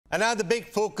And now the big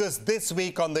focus this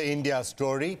week on the India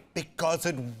story, because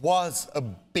it was a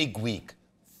big week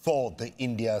for the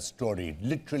India story,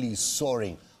 literally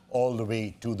soaring all the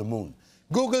way to the moon.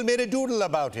 Google made a doodle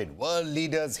about it. World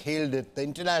leaders hailed it. The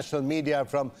international media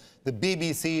from the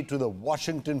BBC to the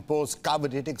Washington Post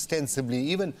covered it extensively.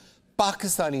 Even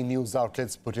Pakistani news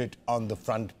outlets put it on the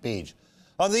front page.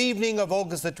 On the evening of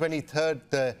August the 23rd,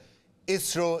 the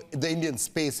ISRO, the Indian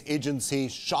Space Agency,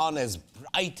 shone as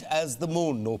bright as the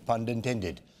moon, no pun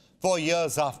intended. 4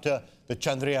 years after the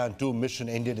Chandrayaan-2 mission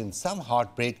ended in some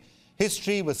heartbreak,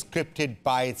 history was scripted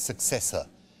by its successor,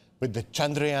 with the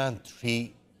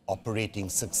Chandrayaan-3 operating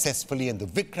successfully and the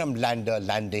Vikram lander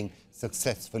landing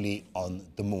successfully on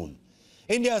the moon.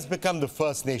 India has become the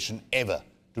first nation ever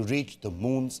to reach the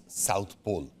moon's south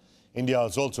pole. India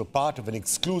is also part of an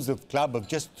exclusive club of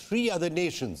just 3 other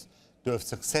nations to have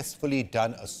successfully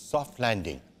done a soft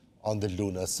landing on the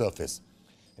lunar surface.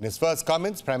 In his first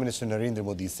comments, Prime Minister Narendra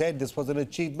Modi said this was an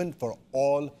achievement for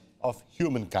all of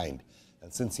humankind.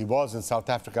 And since he was in South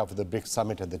Africa for the BRICS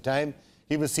summit at the time,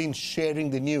 he was seen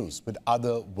sharing the news with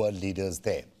other world leaders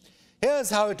there. Here's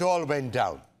how it all went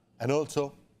down, and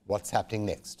also what's happening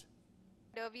next.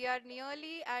 We are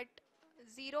nearly at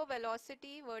zero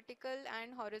velocity, vertical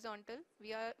and horizontal.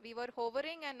 We were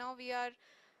hovering and now we are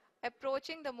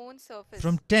approaching the moon's surface.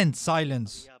 From tense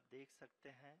silence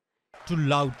to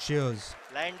loud cheers.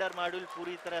 Lander module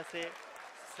पूरी तरह से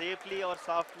safely और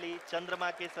softly चंद्रमा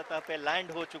के सतह पे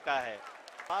land हो चुका है.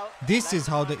 This is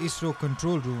how the ISRO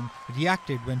control room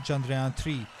reacted when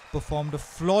Chandrayaan-3 performed a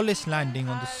flawless landing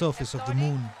on the surface of the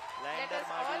moon.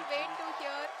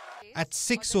 At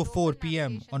 6:04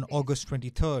 p.m. on August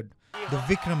 23rd, the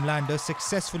Vikram lander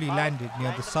successfully landed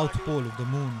near the south pole of the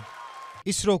moon.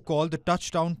 ISRO called the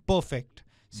touchdown perfect,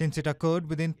 since it occurred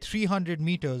within 300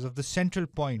 meters of the central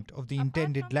point of the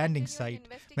intended landing site,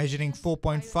 measuring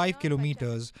 4.5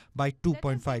 kilometers by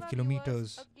 2.5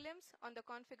 kilometers.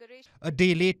 A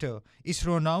day later,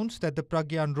 ISRO announced that the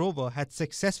Pragyan rover had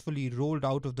successfully rolled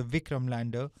out of the Vikram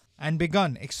lander and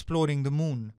begun exploring the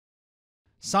moon.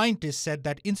 Scientists said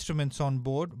that instruments on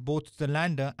board both the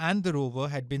lander and the rover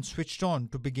had been switched on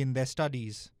to begin their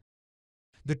studies.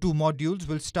 The 2 modules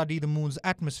will study the moon's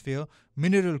atmosphere,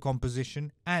 mineral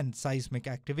composition, and seismic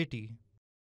activity.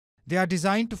 They are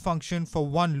designed to function for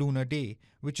 1 lunar day,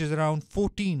 which is around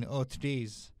 14 Earth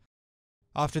days.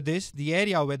 After this, the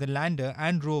area where the lander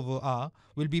and rover are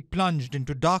will be plunged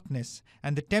into darkness,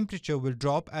 and the temperature will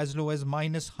drop as low as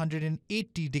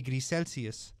 -180 degrees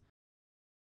Celsius.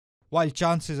 While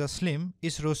chances are slim,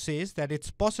 ISRO says that it's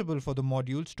possible for the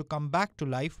modules to come back to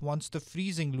life once the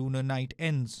freezing lunar night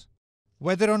ends.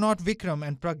 Whether or not Vikram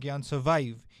and Pragyan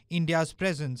survive, India's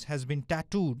presence has been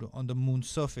tattooed on the moon's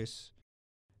surface.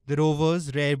 The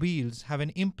rover's rear wheels have an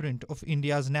imprint of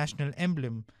India's national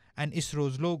emblem and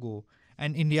ISRO's logo,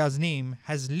 and India's name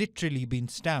has literally been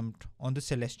stamped on the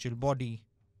celestial body.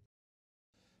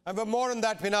 And for more on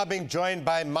that, we're now being joined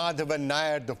by Madhavan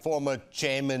Nair, the former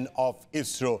chairman of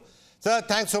ISRO. Sir,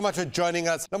 thanks so much for joining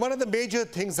us. Now, one of the major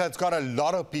things that's got a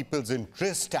lot of people's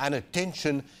interest and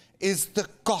attention is the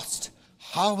cost.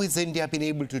 How has India been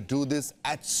able to do this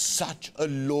at such a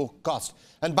low cost?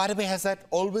 And by the way, has that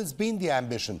always been the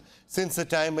ambition since the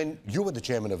time when you were the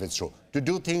chairman of ISRO, to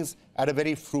do things at a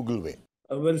very frugal way?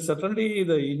 Well, certainly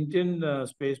the Indian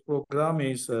space program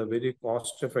is very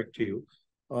cost effective.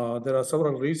 There are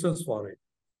several reasons for it.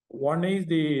 One is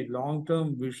the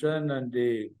long-term vision and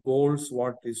the goals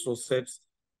what ISRO sets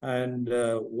and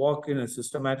work in a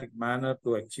systematic manner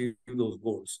to achieve those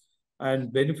goals.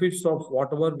 And benefits of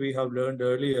whatever we have learned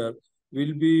earlier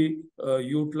will be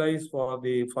utilized for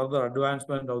the further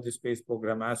advancement of the space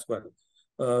program as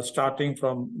well. Starting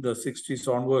from the 60s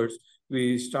onwards,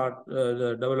 we start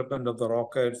the development of the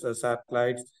rockets, the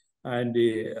satellites, and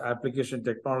the application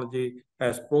technology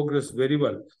has progressed very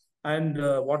well. And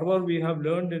whatever we have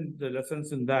learned in the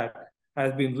lessons in that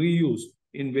has been reused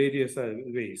in various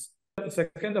ways.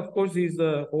 Second, of course, is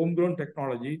the homegrown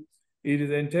technology. It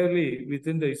is entirely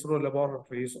within the ISRO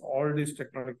laboratories. All these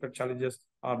technological challenges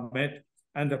are met,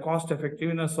 and the cost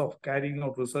effectiveness of carrying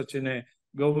out research in a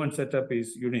government setup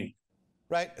is unique.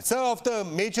 Right. So, of the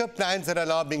major plans that are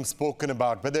now being spoken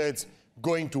about, whether it's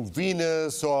going to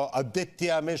Venus or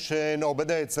Aditya mission or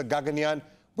whether it's a Gaganyaan,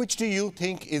 which do you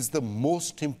think is the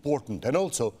most important and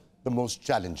also the most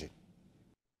challenging?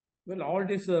 Well, all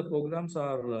these programs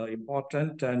are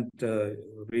important and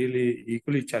really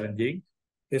equally challenging,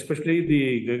 especially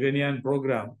the Gaganyaan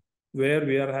program, where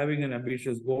we are having an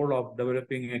ambitious goal of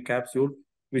developing a capsule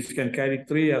which can carry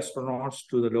 3 astronauts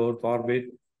to the low Earth orbit,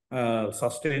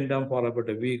 sustain them for about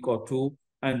a week or 2,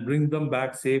 and bring them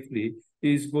back safely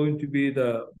is going to be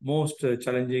the most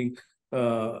challenging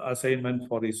assignment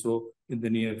for ISRO in the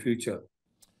near future.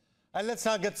 And let's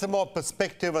now get some more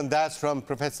perspective on that from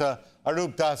Professor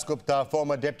Arup Dasgupta,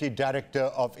 former Deputy Director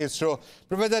of ISRO.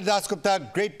 Professor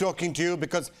Dasgupta, great talking to you,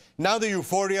 because now the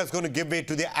euphoria is going to give way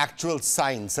to the actual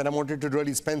science. And I wanted to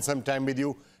really spend some time with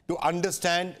you to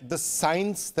understand the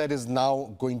science that is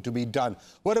now going to be done.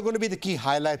 What are going to be the key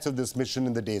highlights of this mission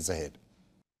in the days ahead?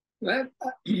 Well,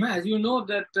 as you know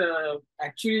that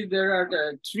actually there are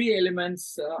three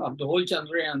elements of the whole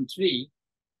Chandrayaan-3.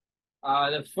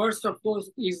 The first, of course,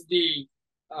 is the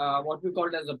what we call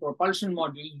as a propulsion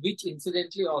module, which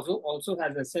incidentally also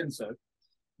has a sensor.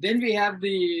 Then we have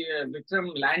the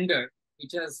Vikram lander,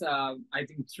 which has, I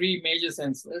think, three major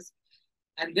sensors.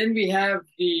 And then we have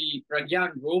the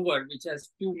Pragyan rover, which has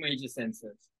two major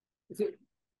sensors. So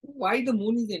why the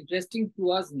moon is interesting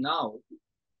to us now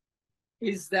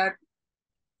is that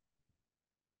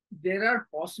there are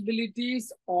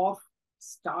possibilities of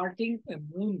starting a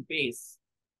moon base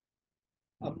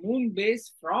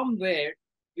from where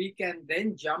we can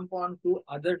then jump on to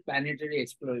other planetary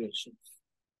explorations.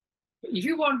 If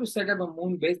you want to set up a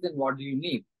moon base, then what do you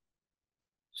need?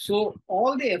 So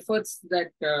all the efforts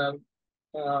that the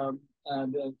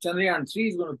Chandrayaan-3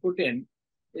 is going to put in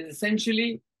is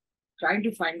essentially trying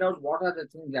to find out what are the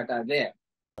things that are there.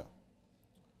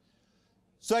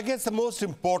 So I guess the most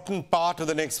important part of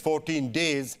the next 14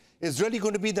 days is really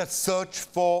going to be that search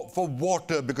for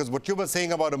water, because what you were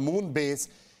saying about a moon base,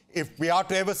 if we are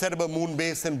to ever set up a moon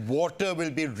base, then water will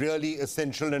be really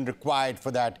essential and required for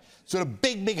that. So the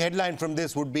big headline from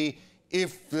this would be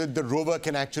if the rover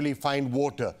can actually find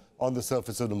water on the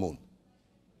surface of the moon.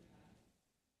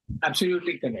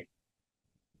 Absolutely correct.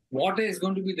 Water is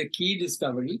going to be the key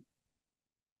discovery.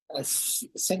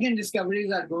 Second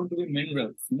discoveries are going to be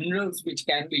minerals which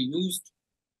can be used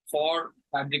for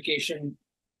fabrication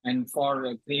and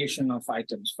for creation of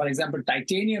items. For example,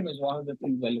 titanium is one of the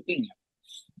things we're looking at,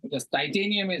 because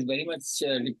titanium is very much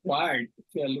required if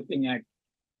you are looking at,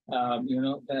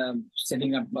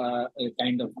 setting up a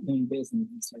kind of moon base and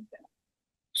things like that.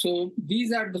 So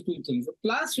these are the two things.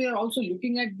 Plus, we are also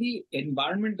looking at the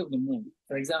environment of the moon.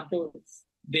 For example,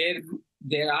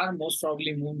 there are most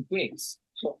probably moonquakes.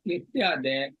 So if they are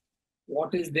there,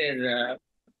 what is their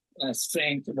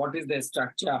strength? What is their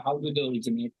structure? How do they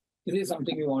originate? This is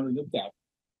something we want to look at.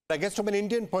 I guess from an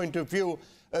Indian point of view,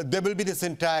 there will be this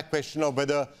entire question of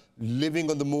whether living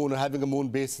on the moon or having a moon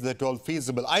base is at all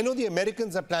feasible. I know the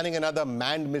Americans are planning another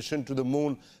manned mission to the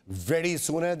moon very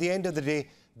soon. And at the end of the day,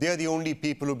 they are the only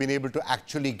people who've been able to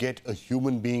actually get a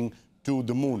human being to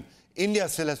the moon. India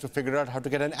still has to figure out how to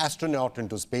get an astronaut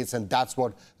into space, and that's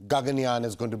what Gaganyaan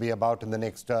is going to be about in the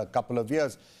next couple of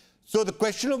years. So the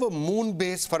question of a moon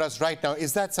base for us right now,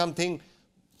 is that something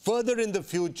further in the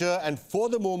future, and for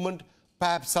the moment,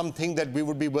 perhaps something that we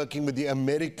would be working with the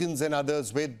Americans and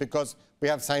others with, because we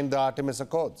have signed the Artemis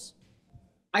Accords?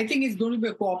 I think it's going to be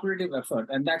a cooperative effort,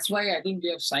 and that's why I think we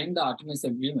have signed the Artemis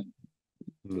Agreement.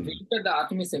 If you look at the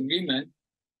Artemis Agreement,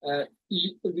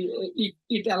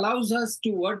 it allows us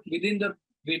to work within the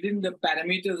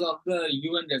parameters of the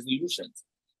UN resolutions.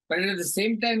 But at the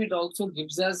same time, it also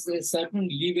gives us a certain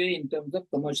leeway in terms of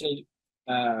commercial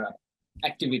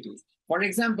activities. For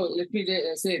example, let me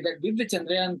say that with the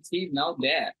Chandrayaan-3 now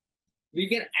there, we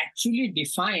can actually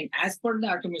define, as per the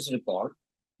Artemis report,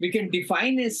 we can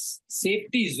define a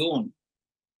safety zone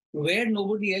where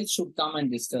nobody else should come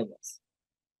and disturb us.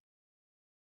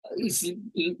 It's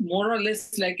more or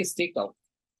less like a stakeout.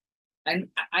 And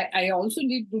I also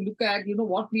need to look at,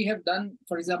 what we have done,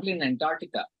 for example, in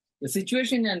Antarctica. The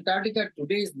situation in Antarctica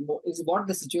today is what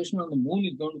the situation on the moon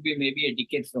is going to be maybe a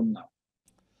decade from now.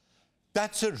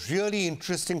 That's a really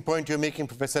interesting point you're making,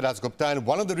 Professor Dasgupta, and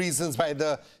one of the reasons why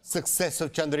the success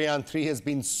of Chandrayaan-3 has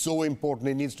been so important,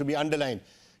 it needs to be underlined.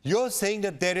 You're saying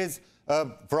that there is,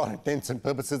 for all intents and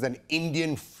purposes, an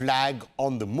Indian flag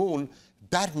on the moon.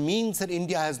 That means that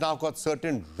India has now got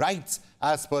certain rights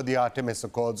as per the Artemis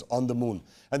Accords on the moon.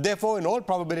 And therefore, in all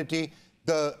probability,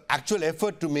 the actual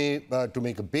effort to make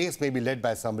a base may be led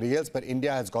by somebody else, but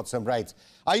India has got some rights.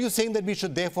 Are you saying that we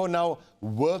should therefore now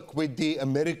work with the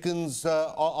Americans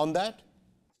on that?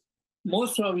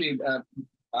 Most probably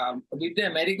with the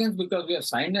Americans, because we have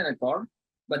signed an accord,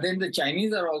 but then the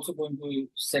Chinese are also going to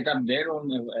set up their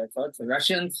own efforts. The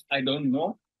Russians, I don't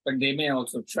know, but they may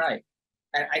also try.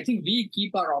 And I think we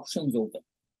keep our options open.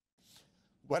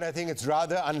 But I think it's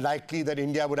rather unlikely that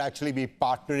India would actually be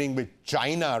partnering with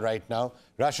China right now.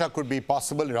 Russia could be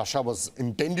possible. Russia was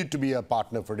intended to be a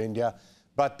partner for India,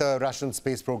 but the Russian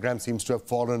space program seems to have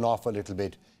fallen off a little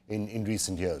bit in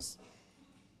recent years.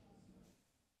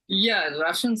 Yeah, the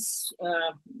Russian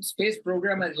space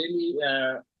program has really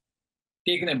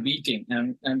taken a beating,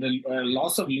 and the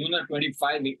loss of Lunar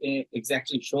 25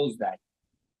 exactly shows that.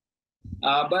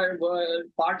 But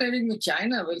partnering with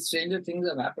China, well, stranger things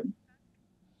have happened.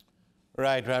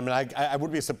 Right, I mean, I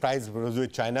would be surprised if it was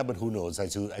with China, but who knows,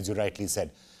 as you rightly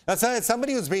said. Now, sir, as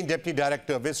somebody who's been Deputy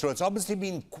Director of ISRO, it's obviously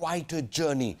been quite a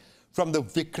journey from the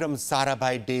Vikram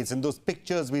Sarabhai days, and those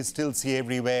pictures we still see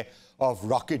everywhere of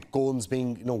rocket cones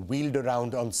being, wheeled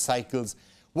around on cycles.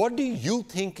 What do you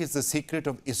think is the secret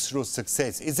of ISRO's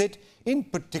success? Is it, in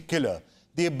particular,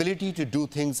 the ability to do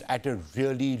things at a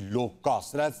really low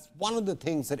cost? That's one of the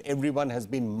things that everyone has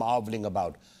been marveling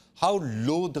about, how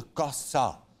low the costs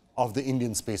are of the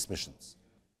Indian space missions.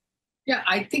 Yeah,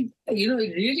 I think, it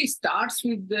really starts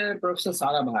with Professor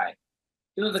Sarabhai.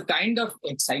 The kind of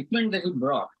excitement that he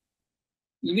brought,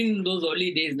 even in those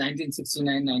early days, 1969,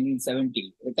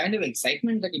 1970, the kind of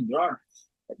excitement that he brought,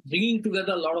 bringing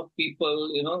together a lot of people,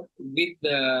 with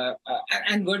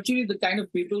and virtually the kind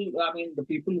of people, the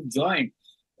people who joined.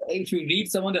 If you read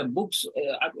some of their books,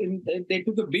 they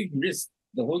took a big risk.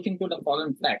 The whole thing could have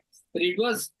fallen flat. But it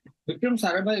was Vikram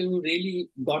Sarabhai who really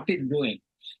got it going.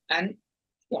 And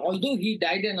although he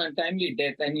died an untimely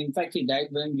death, and in fact he died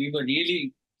when we were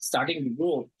really starting to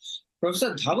grow,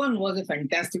 Professor Dhawan was a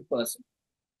fantastic person.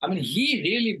 He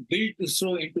really built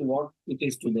ISRO into what it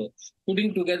is today,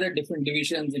 putting together different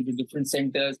divisions into different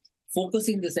centers,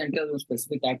 focusing the centers on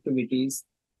specific activities.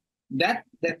 That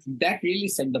really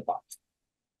set the path.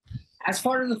 As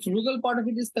far as the frugal part of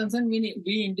it is concerned,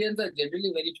 we Indians are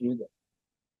generally very frugal.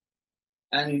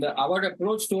 And our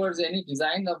approach towards any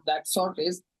design of that sort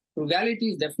is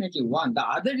frugality is definitely one. The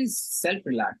other is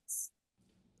self-reliance.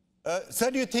 Sir,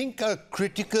 do you think a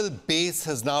critical base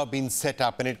has now been set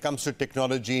up when it comes to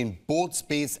technology in both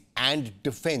space and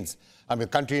defense? A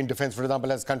country in defense, for example,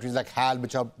 has countries like HAL,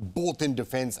 which are both in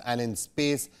defense and in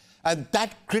space. And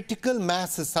that critical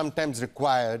mass is sometimes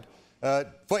required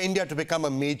for India to become a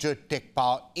major tech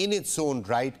power in its own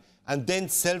right, and then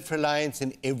self-reliance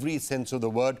in every sense of the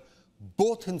word,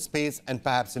 both in space and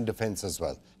perhaps in defense as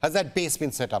well. Has that base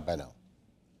been set up by now?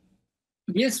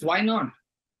 Yes, why not?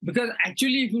 Because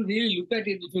actually, if you really look at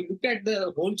it, if you look at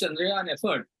the whole Chandrayaan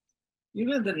effort,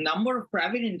 the number of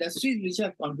private industries which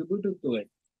have contributed to it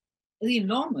is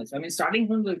enormous. Starting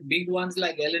from the big ones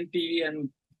like L&T and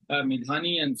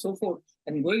Midhani and so forth,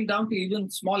 and going down to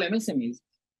even small MSMEs,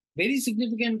 very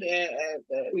significant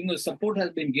support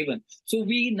has been given. So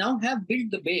we now have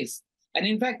built the base. And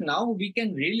in fact, now we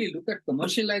can really look at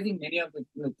commercializing many of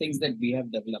the things that we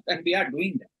have developed. And we are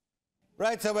doing that.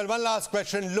 Right, so well, one last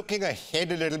question. Looking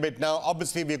ahead a little bit now,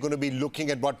 obviously we're going to be looking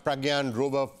at what Pragyan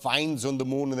rover finds on the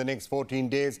moon in the next 14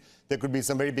 days. There could be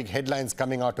some very big headlines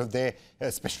coming out of there,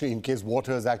 especially in case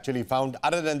water is actually found.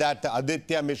 Other than that, the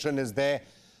Aditya mission is there.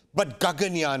 But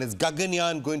Gaganyaan, is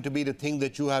Gaganyaan going to be the thing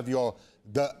that you have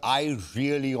the eye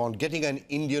really on? Getting an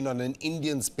Indian on an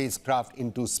Indian spacecraft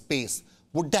into space,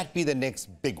 would that be the next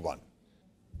big one?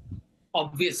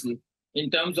 Obviously,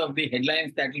 in terms of the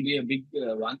headlines, that will be a big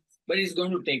one. But it's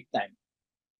going to take time.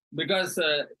 Because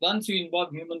once you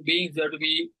involve human beings, you have to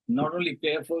be not only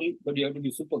careful, but you have to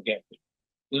be super careful.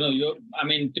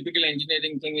 Typical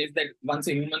engineering thing is that once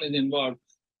a human is involved,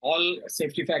 all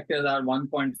safety factors are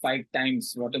 1.5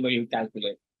 times whatever you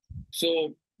calculate.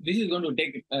 So this is going to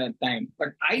take time. But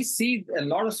I see a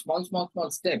lot of small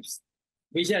steps,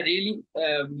 which are really,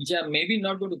 which are maybe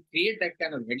not going to create that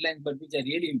kind of headlines, but which are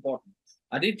really important.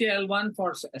 Aditya L1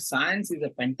 for science is a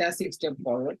fantastic step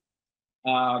forward.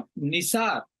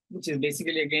 NISAR, which is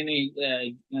basically again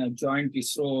a joint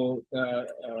ISRO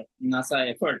NASA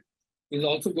effort, is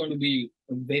also going to be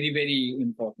very, very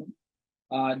important.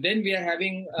 Then we are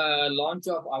having a launch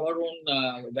of our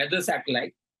own weather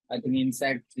satellite. I think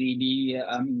INSAT 3D,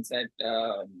 INSAT,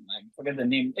 I forget the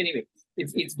name. Anyway,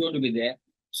 it's going to be there.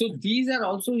 So these are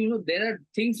also, there are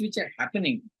things which are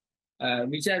happening,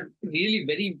 which are really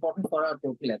very important for our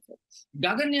total effort.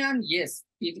 Gaganyaan, yes,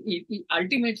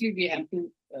 ultimately we have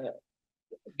to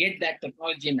get that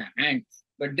technology in our hand,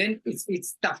 but then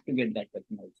it's tough to get that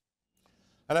technology.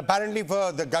 And apparently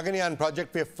for the Gaganyaan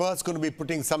project, we're first going to be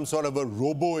putting some sort of a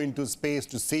robo into space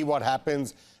to see what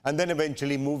happens, and then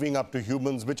eventually moving up to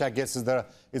humans, which I guess is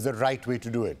the right way to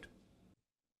do it.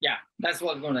 Yeah, that's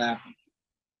what's going to happen.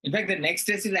 In fact, the next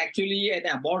test is actually an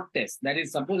abort test. That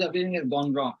is, suppose everything has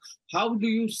gone wrong. How do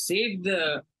you save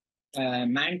the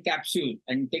manned capsule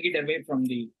and take it away from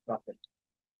the rocket?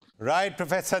 Right,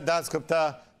 Professor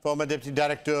Dasgupta, former Deputy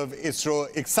Director of ISRO.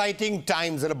 Exciting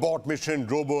times, an abort mission,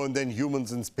 robo, and then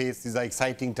humans in space. These are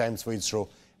exciting times for ISRO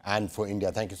and for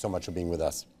India. Thank you so much for being with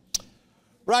us.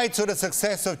 Right. Right, so the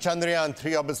success of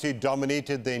Chandrayaan-3 obviously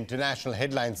dominated the international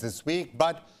headlines this week.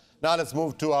 But now let's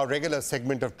move to our regular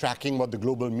segment of tracking what the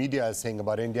global media is saying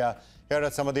about India. Here are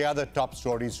some of the other top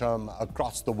stories from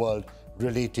across the world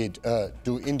related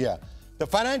to India. The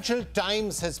Financial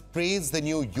Times has praised the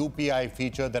new UPI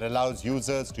feature that allows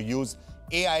users to use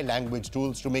AI language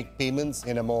tools to make payments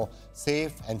in a more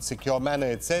safe and secure manner.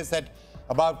 It says that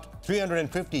about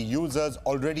 350 users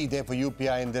already there for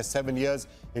UPI in their 7 years.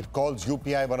 It calls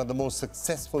UPI one of the most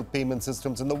successful payment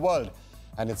systems in the world.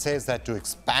 And it says that to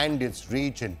expand its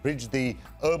reach and bridge the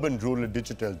urban-rural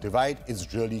digital divide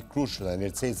is really crucial. And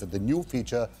it says that the new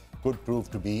feature could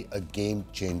prove to be a game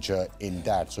changer in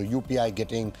that. So UPI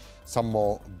getting some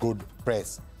more good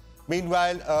press.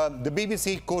 Meanwhile, the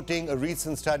BBC, quoting a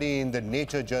recent study in the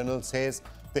Nature journal, says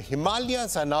the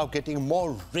Himalayas are now getting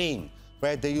more rain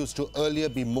where there used to earlier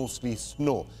be mostly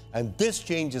snow. And this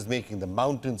change is making the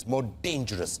mountains more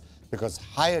dangerous because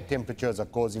higher temperatures are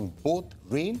causing both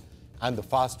rain and the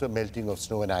faster melting of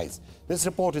snow and ice. This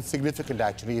report is significant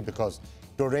actually because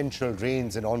torrential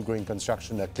rains and ongoing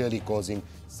construction are clearly causing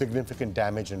significant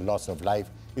damage and loss of life,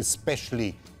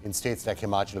 especially in states like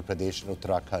Himachal Pradesh and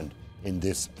Uttarakhand in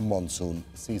this monsoon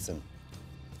season.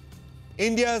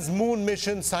 India's moon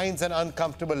mission shines an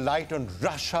uncomfortable light on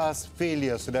Russia's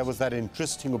failure. So there was that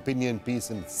interesting opinion piece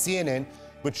in CNN,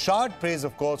 which showered praise,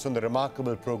 of course, on the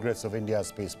remarkable progress of India's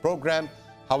space program.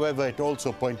 However, it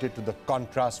also pointed to the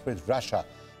contrast with Russia,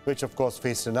 which, of course,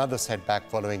 faced another setback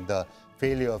following the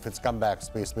failure of its comeback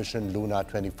space mission, Lunar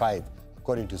 25.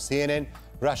 According to CNN,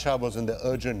 Russia was in the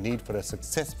urgent need for a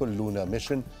successful lunar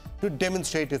mission to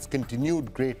demonstrate its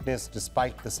continued greatness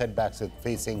despite the setbacks it's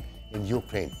facing in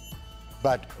Ukraine.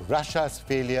 But Russia's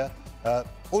failure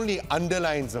only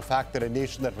underlines the fact that a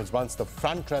nation that was once the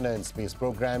frontrunner in space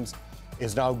programs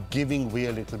is now giving way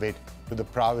a little bit to the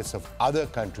prowess of other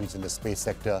countries in the space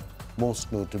sector,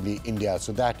 most notably India.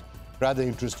 So that rather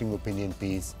interesting opinion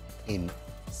piece in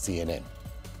CNN.